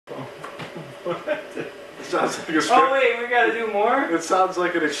It sounds like a strip. Oh wait, we gotta do more? It sounds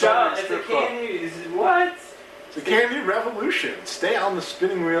like an Shut, exciting it's a strip club. candy, what? It's a candy revolution. Stay on the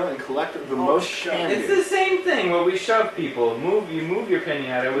spinning wheel and collect the most candy. It's the same thing where we shove people. You move your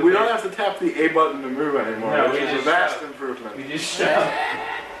pinata with We don't have to tap the A button to move anymore, No, which we is a just vast shove. improvement. We just shove.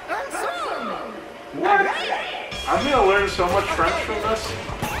 What? I'm gonna learn so much French from this.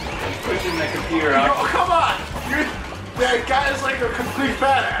 Pushing the computer Oh, off. come on! That guy is like a complete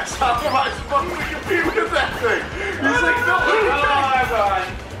badass. How am I supposed to compete with that thing? He's like, no, I'm gone.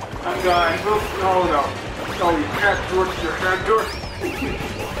 I'm gone. no, no. No, you can't do it. You can't do it.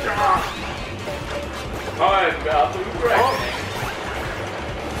 I'm about to wreck.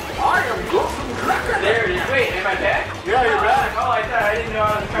 I am Wilson Cracker. There it is. Wait, am I back? Yeah, you're back. Oh, I thought I didn't know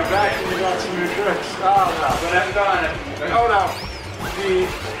I was You're coming back and you got some new tricks. Oh, no. But I'm gone. Oh, no.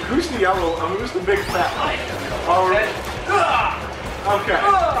 Who's the yellow? Who's the big fat one? Oh, okay.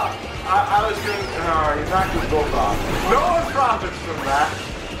 I was going to... Oh, you knocked us both off. No one profits from that.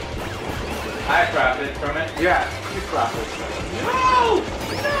 I profit from it. Yeah, he profits from it. No!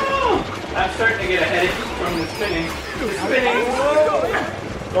 No! I'm starting to get a headache from the spinning. The spinning.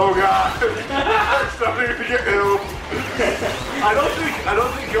 Oh God! I'm starting to get ill. I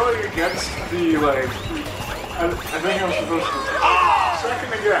don't think going against the like. I think I'm supposed to.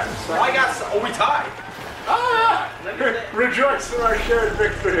 Second again. we tied. Ah! Rejoice in our shared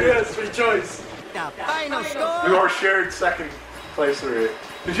victory. Yes, rejoice. The final score. Your shared second placery.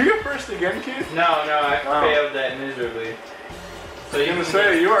 Did you get first again, Keith? No, I failed that miserably. So I'm gonna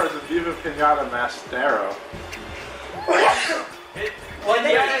say you are the Viva Pinata Mastero.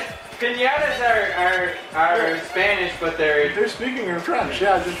 Pinatas are Spanish, but they're speaking in French.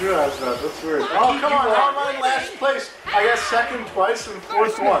 Yeah, I just realized that. That's weird. Oh, come on. How am I in last place? I got second twice and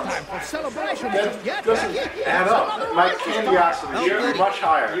fourth once. That doesn't add up. My candiosity is much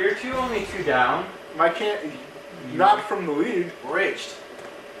higher. You're only two down. My not from the lead. Raged.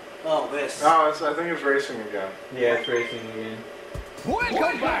 Oh, this. No, I think it's racing again. Yeah, it's racing again.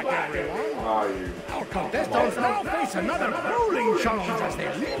 Welcome back, everyone. Oh, you. Our contestants now face another grueling challenge as they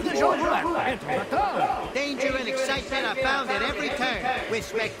leave the jungle and enter the town. Danger and excitement are found at every turn, with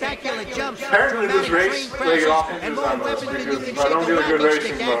spectacular jumps, Apparently this dramatic race, train they crashes, often and do more on this weapons than you because can I don't shake get a a good walking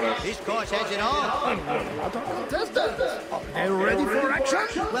racing stick at. bonus. This course has it all. Lot of contestants. Are they ready for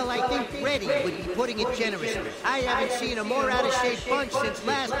action? Well, I think ready would be putting it generously. I haven't seen a more out-of-shape bunch since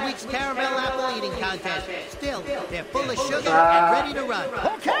last week's caramel apple eating contest. Still, they're full of sugar and ready to run.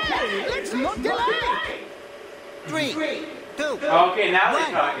 Okay, let's not delay. 3, 2, Okay, now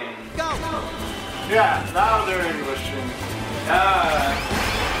they're talking. go. Yeah, now they're Englishing.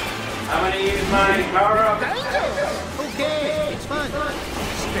 I'm gonna use my power up. Okay, it's fun.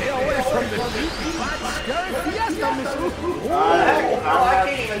 Stay away from the deep, fat, scary fiesta, Miss. I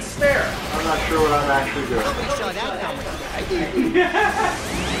can't even stare. I'm not sure what I'm actually doing. Nobody saw that coming.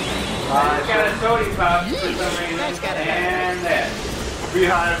 It's got a sody pop for some reason. That's gotta And that.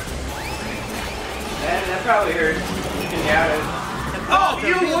 Beehive. And that probably hurt. Pinatas. Oh,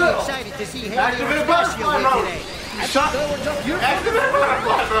 you really will. excited to see Activate Haley butterfly win mode. today. Shut. Activate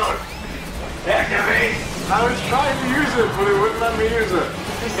butterfly mode. Activate! I was trying to use it, but it wouldn't let me use it.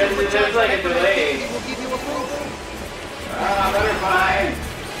 Because there's like a delay. We'll give you approval. Butterfly.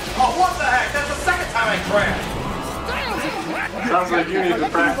 Oh, what the heck? That's the second time I crashed. Sounds like you need to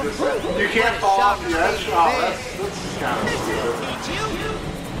practice. You can't fall off the edge. Oh, that's kind of stupid. Teach you.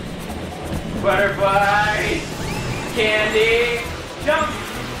 Butterfly. Candy. Jump.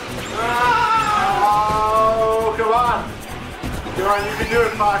 Oh, come on. Come on, you can do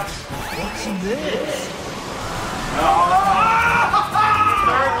it, Fox. What's this?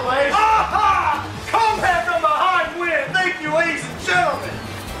 Third place. Come back from behind win. Thank you, ladies and gentlemen.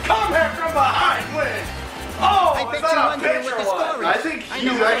 Come back from behind win. Oh, I is bet that you're a wondering picture what the was? score I is. think I he's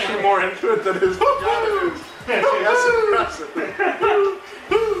know actually more into it than his guy is. That's impressive.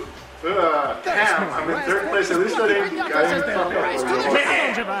 Damn, I'm in third place. At least I didn't fuck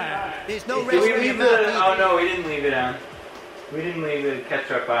up. There's no Did we rest leave the... Oh no, we didn't leave it on. We didn't leave the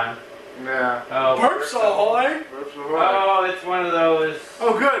ketchup on. Yeah. Oh, Burps ahoy. Oh, it's one of those...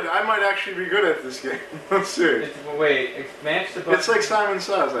 Oh, good. I might actually be good at this game. Let's see. Wait, match the boat. It's like Simon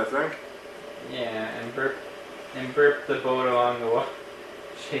Says, I think. Yeah, and burp the boat along the wall.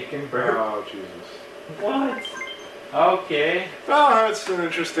 Shake and burp. Oh, Jesus. What? Okay. Oh, that's an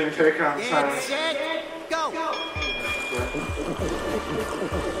interesting take on Get Simon. set, go.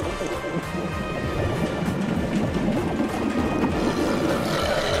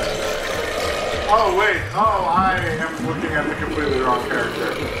 Oh, wait. Oh, I am looking at the completely wrong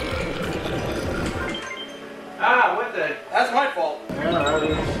character. Ah, what the... That's my fault. Yeah, that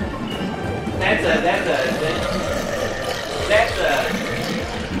is. I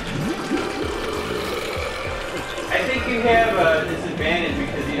think you have a disadvantage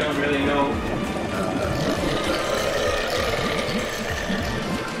because you don't really know.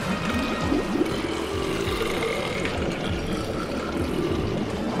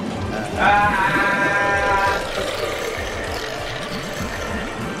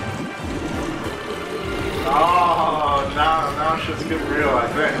 Oh, now shit's getting real, I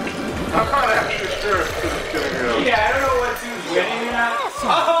think. I'm not actually sure if it's getting real. Yeah, I don't know what who's winning or not.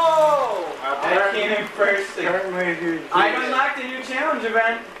 Oh! I came in first. Apparently I unlocked a new challenge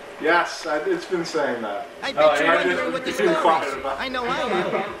event. Yes, it's been saying that. I bet you're I wondering what the just score quiet is. about it. I know I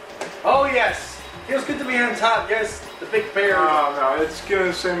am. Oh yes, feels good to be on top. Yes, the big bear. Oh no, it's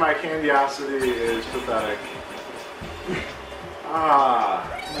gonna say my candiosity is pathetic.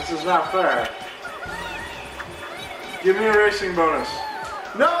 This is not fair. Give me a racing bonus.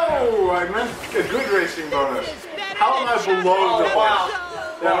 No, I meant a good racing bonus. How am I below the wow.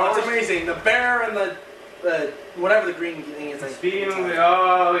 Yeah, Wow, it's amazing. The bear and the whatever the green thing is. Like, Speedy movie.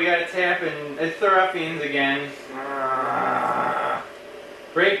 Oh, we gotta tap and it's the ruffians again.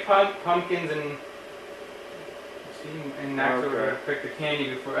 Break pumpkins and knock over pick the candy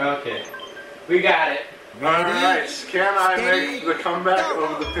before. Okay, we got it. Alright, can I make the comeback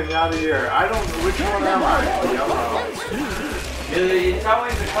over the Pinata year? I don't know. Which one am I? Yellow. It's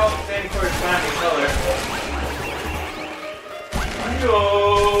always the same corresponding color. No.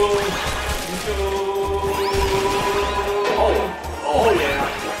 oh yeah.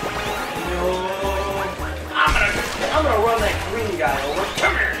 No. I'm gonna run that green guy over.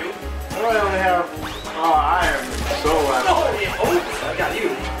 Come here, you. I only have. Oh, I am so left. Oh yeah. Oops, I got you.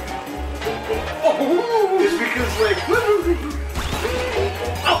 It's because like.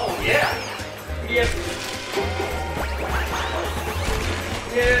 Oh yeah. Yep.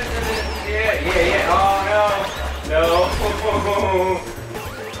 Yeah. Oh no.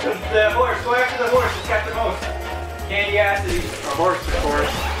 The horse. Go after the horse. It's got the most candiosity. A horse, of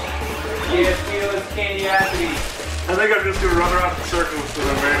course. Yes, feel its candiosity. I think I'm just gonna run around in circles for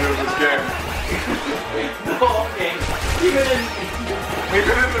the remainder of this game. Okay. Even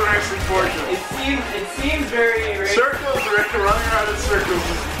in the racing portion. it seems very Circles, Rick, running around in circles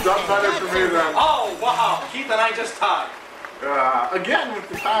is done better for me than. Oh wow. Keith and I just tied. Again with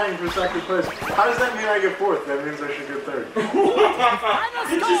the tying for second place. How does that mean I get fourth? That means I should get third.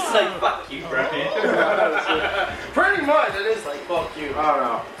 It's just like fuck you, Brian. Pretty much, it is like fuck you. Oh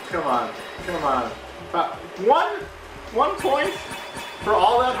no! Come on! One point for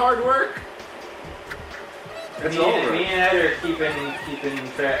all that hard work. It's over. Me and Ed are keeping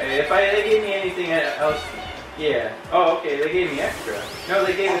track. If they gave me anything else, yeah. Oh, okay. They gave me extra. No,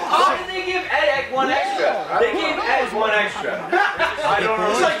 they gave. Why did they give Ed one extra? They gave Ed one extra. I don't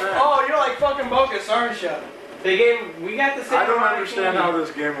It's like, understand. oh, you're like fucking bogus, aren't you? They gave. We got the same. I don't amount of understand candy. how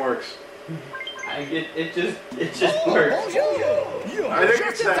this game works. It just works. I think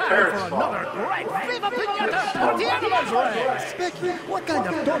it's that parrot's fault. Another great Viva Pinata for the animals race. Becky, what kind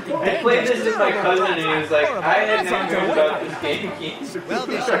of daunting I played this with my cousin and he was like, I had no clue about this game, Keith. Well,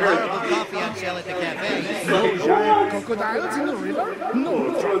 there's some horrible coffee on sale at the cafe. Crocodiles in the river?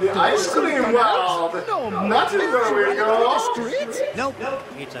 No. For the ice cream world. That's where we go. Streets? Nope,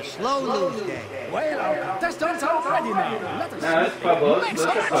 it's a slow lose day. Well, our contestants are ready now. Let us No, that's Pablo. That's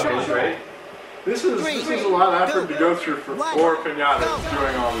Pablo's, right? This is a lot of effort to go through for 4 pinatas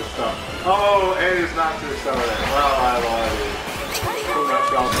doing all this stuff. Oh, A is not to accelerate. Well, I've already put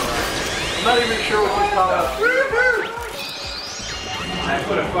myself in. I'm not even sure what this call is. I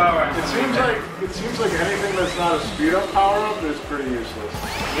put a flower on It seems like anything that's not a speed up power up is pretty useless.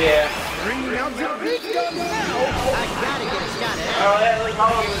 Yeah. bring out the big gun now. I gotta get a shot at Oh, that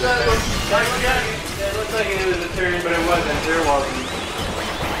looked like it was a turn, but it wasn't. There wasn't.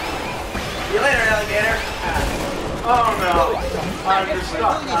 See you later, alligator. Oh no. I'm just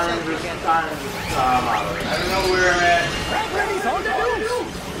stuck. I'm out of it. I don't know where I'm at. Ready on the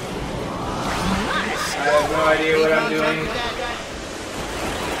loose. I have no idea what I'm doing.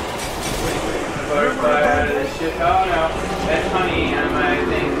 Butterfly out of this shit. Oh no. That's honey on my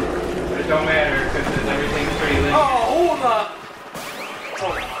thing. But it don't matter because everything's pretty linear. Oh, hold up.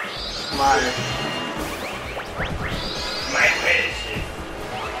 My fish.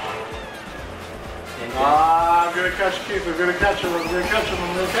 I'm gonna catch Keith. I'm gonna catch him. I'm gonna catch him.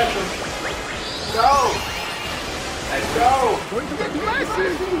 I'm gonna catch him. Go! Let's go! Going to get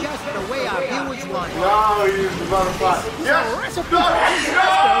messy. just the way our viewers want it. No, he used the butterfly. Yes! Recipe. No!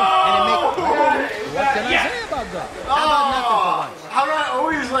 And it makes What can I say about that? How about nothing for once? How do I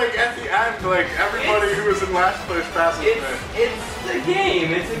always, like, at the end, like, everybody who was in last place passes me? It's the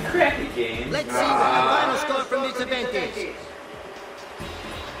game. It's a crappy game. Let's see what the final score from this event is.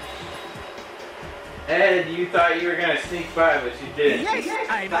 Ed, you thought you were going to sneak by, but you didn't. Yes,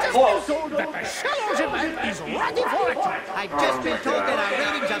 I've just been told that the Shallows event is ready for action. I've just been told that our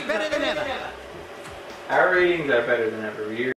ratings are better than ever. Our ratings are better than ever.